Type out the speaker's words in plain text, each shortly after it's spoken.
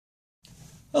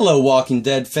Hello Walking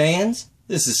Dead fans,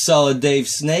 this is Solid Dave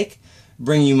Snake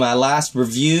bringing you my last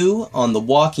review on the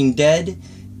Walking Dead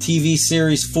TV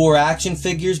Series 4 action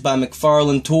figures by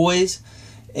McFarlane Toys,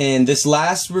 and this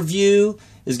last review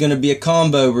is going to be a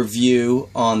combo review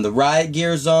on the Riot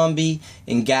Gear Zombie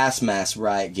and Gas Mask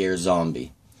Riot Gear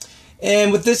Zombie.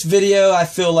 And with this video I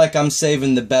feel like I'm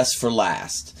saving the best for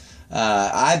last.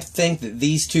 I think that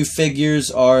these two figures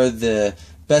are the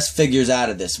best figures out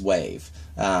of this wave.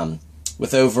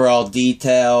 With overall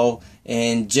detail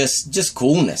and just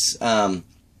coolness. I'm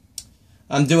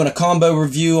doing a combo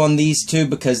review on these two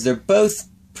because they're both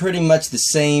pretty much the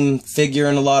same figure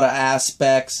in a lot of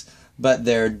aspects, but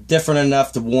they're different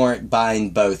enough to warrant buying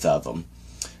both of them.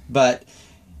 But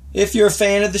if you're a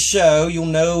fan of the show, you'll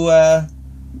know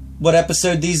what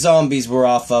episode these zombies were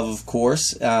off of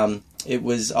course. It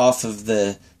was off of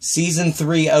the Season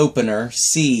 3 opener,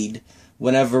 Seed,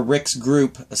 whenever Rick's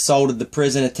group assaulted the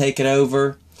prison to take it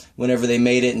over. Whenever they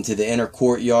made it into the inner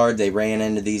courtyard, they ran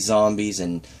into these zombies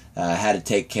and had to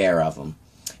take care of them.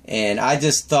 And I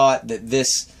just thought that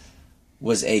this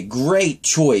was a great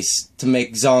choice to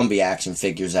make zombie action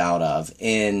figures out of.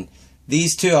 And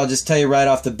these two, I'll just tell you right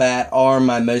off the bat, are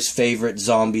my most favorite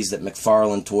zombies that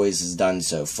McFarlane Toys has done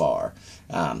so far.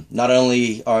 Not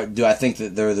only do I think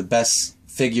that they're the best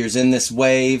figures in this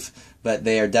wave, but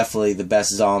they are definitely the best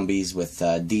zombies with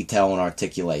detail and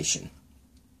articulation.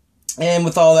 And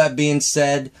with all that being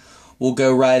said, we'll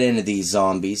go right into these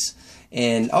zombies.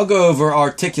 And I'll go over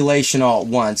articulation all at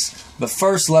once, but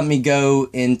first let me go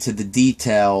into the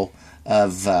detail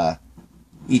of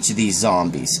each of these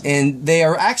zombies. And they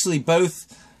are actually both,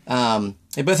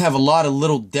 they both have a lot of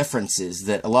little differences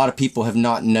that a lot of people have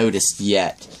not noticed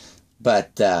yet.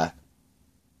 But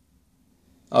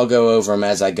I'll go over them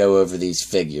as I go over these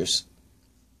figures.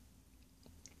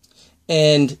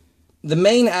 And the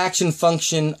main action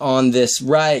function on this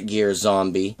Riot Gear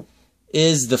zombie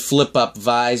is the flip-up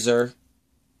visor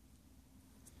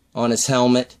on his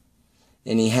helmet.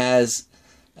 And he has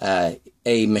a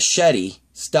machete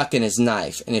stuck in his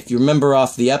knife. And if you remember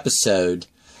off the episode,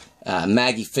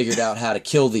 Maggie figured out how to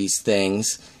kill these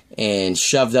things and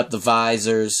shoved up the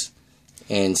visors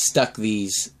and stuck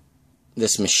this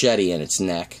machete in its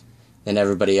neck. And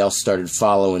everybody else started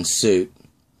following suit.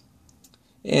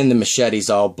 And the machete's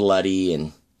all bloody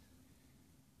and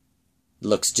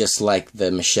looks just like the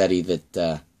machete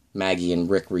that Maggie and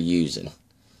Rick were using.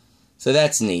 So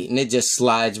that's neat. And it just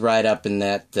slides right up in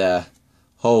that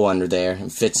hole under there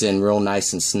and fits in real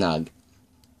nice and snug.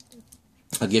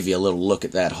 I'll give you a little look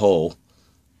at that hole.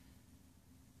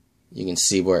 You can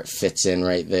see where it fits in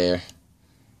right there.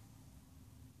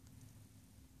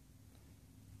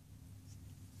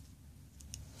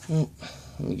 Let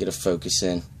me get a focus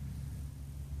in.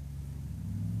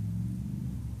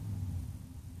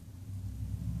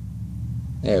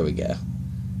 There we go.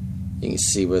 You can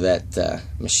see where that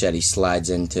machete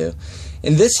slides into.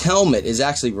 And this helmet is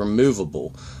actually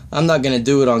removable. I'm not going to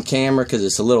do it on camera because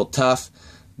it's a little tough,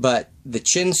 but the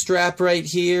chin strap right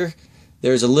here,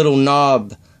 there's a little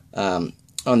knob on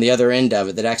the other end of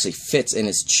it that actually fits in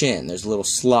his chin. There's a little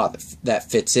slot that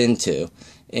fits into.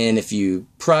 And if you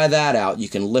pry that out, you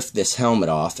can lift this helmet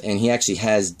off, and he actually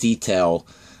has detail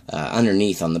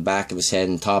underneath on the back of his head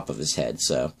and top of his head.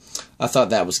 So I thought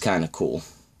that was kind of cool.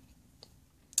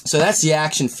 So that's the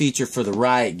action feature for the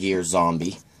Riot Gear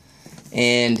zombie.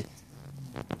 And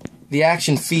the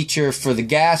action feature for the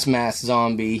Gas Mask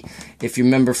zombie, if you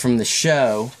remember from the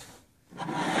show,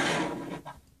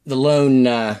 the lone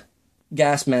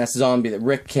gas mask zombie that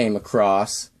Rick came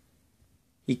across,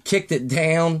 he kicked it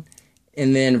down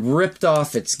and then ripped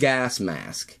off its gas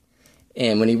mask.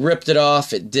 And when he ripped it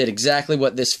off, it did exactly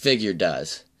what this figure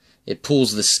does. It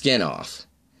pulls the skin off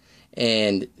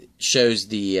and shows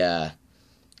the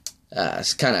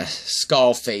kind of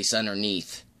skull face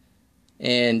underneath.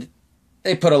 And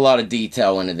they put a lot of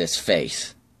detail into this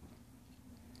face.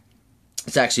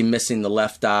 It's actually missing the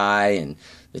left eye, and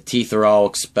the teeth are all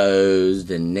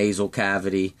exposed, and nasal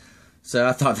cavity. So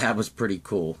I thought that was pretty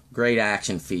cool. Great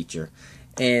action feature.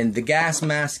 And the gas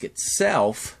mask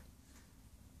itself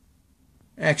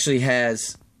actually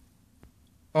has,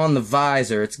 on the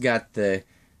visor, it's got the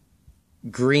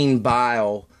green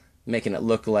bile, making it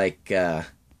look like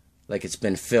it's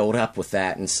been filled up with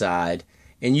that inside.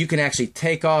 And you can actually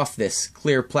take off this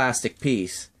clear plastic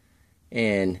piece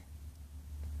and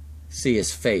see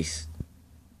his face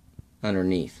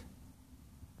underneath.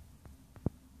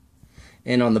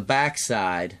 And on the back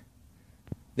side,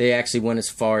 they actually went as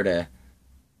far to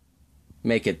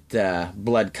make it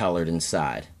blood colored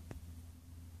inside.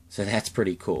 So that's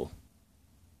pretty cool.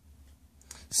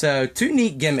 So, two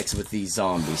neat gimmicks with these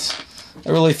zombies. I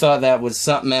really thought that was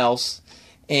something else.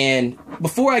 And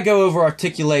before I go over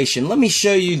articulation, let me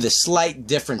show you the slight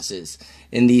differences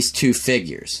in these two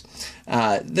figures.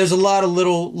 There's a lot of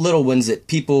little ones that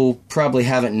people probably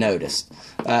haven't noticed.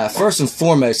 First and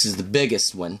foremost is the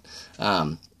biggest one.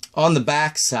 On the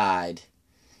back side,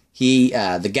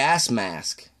 the gas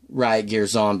mask Riot Gear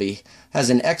Zombie has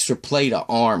an extra plate of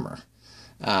armor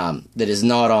that is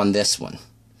not on this one.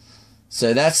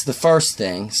 So that's the first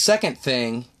thing. Second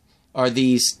thing are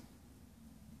these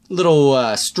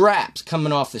little straps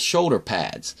coming off the shoulder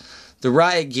pads. The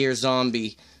Riot Gear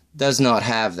Zombie does not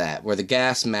have that, where the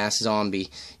gas mask zombie,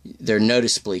 they're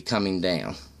noticeably coming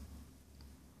down.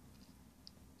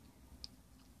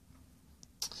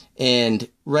 And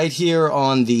right here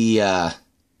on the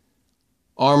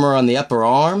armor on the upper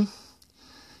arm,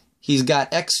 he's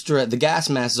got extra, the gas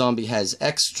mask zombie has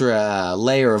extra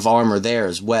layer of armor there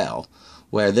as well,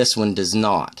 where this one does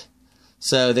not.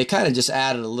 So they kind of just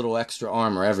added a little extra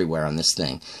armor everywhere on this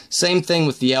thing. Same thing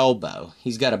with the elbow.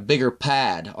 He's got a bigger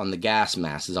pad on the gas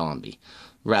mask zombie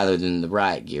rather than the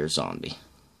Riot Gear Zombie.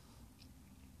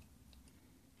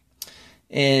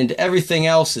 And everything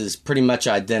else is pretty much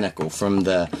identical. From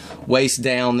the waist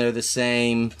down, they're the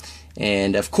same.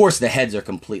 And of course the heads are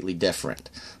completely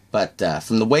different. But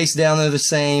from the waist down, they're the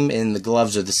same, and the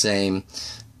gloves are the same.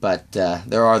 But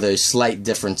there are those slight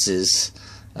differences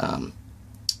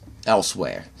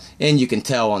elsewhere. And you can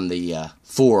tell on the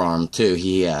forearm too,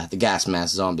 the gas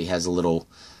mask zombie has a little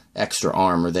extra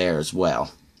armor there as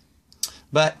well.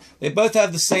 But they both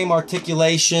have the same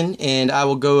articulation, and I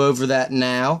will go over that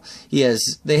now.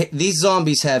 These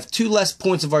zombies have 2 less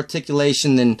points of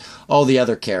articulation than all the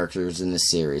other characters in this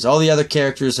series. All the other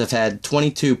characters have had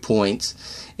 22 points,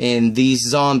 and these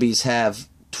zombies have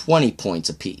 20 points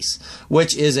apiece,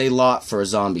 which is a lot for a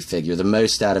zombie figure, the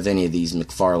most out of any of these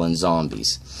McFarlane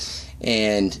zombies.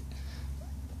 And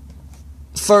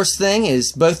first thing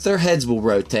is both their heads will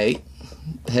rotate.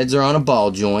 Heads are on a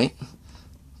ball joint.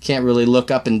 Can't really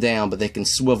look up and down, but they can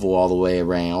swivel all the way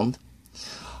around.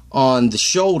 On the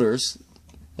shoulders,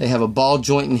 they have a ball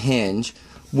joint and hinge,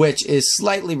 which is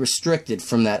slightly restricted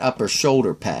from that upper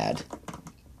shoulder pad.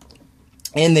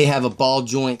 And they have a ball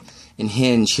joint and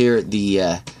hinge here at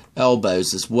the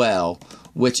elbows as well,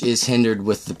 which is hindered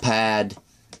with the pad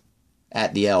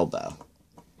at the elbow.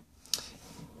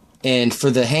 And for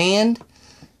the hand,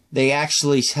 they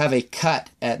actually have a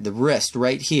cut at the wrist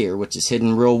right here, which is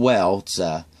hidden real well. It's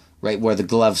right where the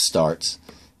glove starts,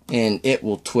 and it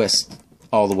will twist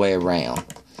all the way around.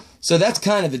 So that's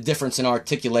kind of the difference in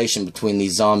articulation between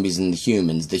these zombies and the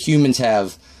humans. The humans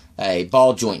have a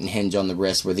ball joint and hinge on the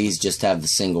wrist, where these just have the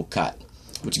single cut,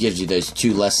 which gives you those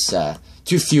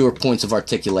two fewer points of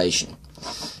articulation.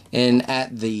 And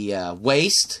at the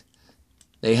waist,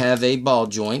 they have a ball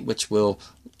joint, which will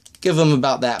give them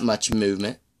about that much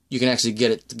movement. You can actually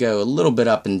get it to go a little bit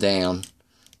up and down,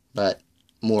 but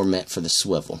more meant for the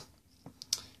swivel.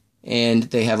 And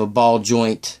they have a ball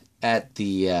joint at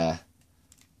the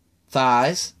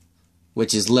thighs,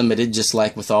 which is limited just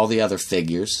like with all the other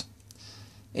figures.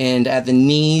 And at the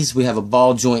knees, we have a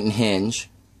ball joint and hinge,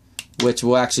 which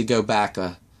will actually go back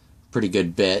a pretty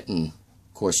good bit. And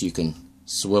of course, you can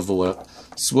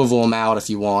swivel them out if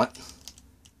you want.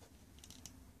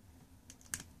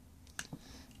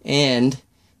 And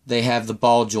they have the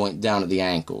ball joint down at the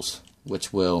ankles,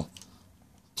 which will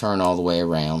turn all the way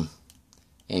around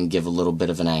and give a little bit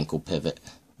of an ankle pivot.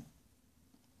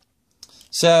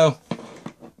 So,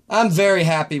 I'm very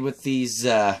happy with these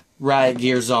Riot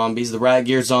Gear Zombies, the Riot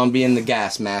Gear Zombie and the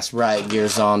gas mask Riot Gear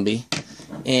Zombie.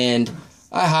 And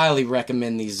I highly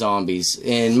recommend these zombies.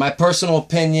 In my personal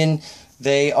opinion,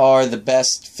 they are the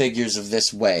best figures of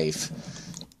this wave.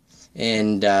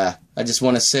 And I just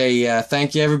want to say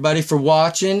thank you everybody for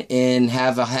watching, and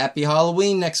have a happy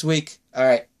Halloween next week.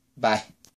 Alright, bye.